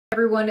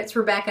Everyone, it's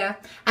Rebecca.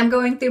 I'm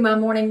going through my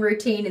morning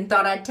routine and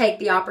thought I'd take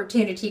the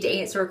opportunity to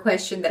answer a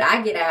question that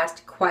I get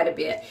asked quite a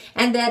bit,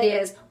 and that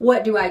is,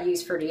 what do I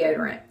use for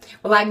deodorant?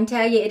 Well, I can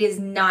tell you it is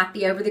not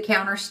the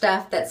over-the-counter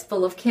stuff that's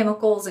full of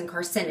chemicals and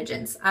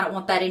carcinogens. I don't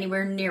want that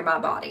anywhere near my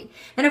body.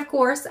 And of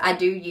course, I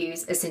do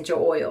use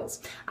essential oils.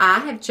 I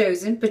have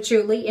chosen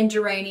patchouli and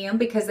geranium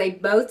because they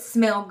both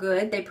smell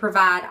good, they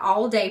provide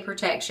all-day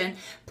protection,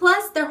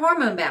 plus they're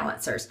hormone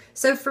balancers.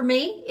 So for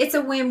me, it's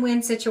a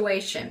win-win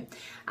situation.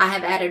 I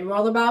have added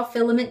rollerball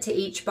filament to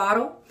each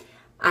bottle.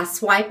 I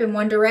swipe in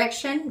one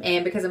direction,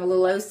 and because I'm a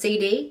little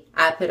OCD,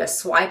 I put a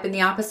swipe in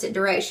the opposite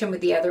direction with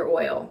the other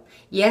oil.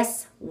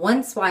 Yes,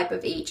 one swipe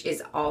of each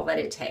is all that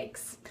it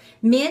takes.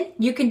 Men,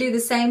 you can do the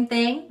same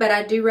thing, but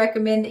I do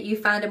recommend that you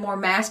find a more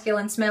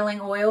masculine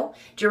smelling oil.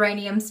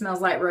 Geranium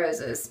smells like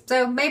roses,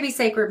 so maybe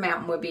Sacred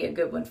Mountain would be a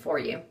good one for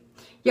you.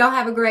 Y'all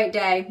have a great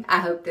day. I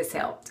hope this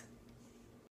helped.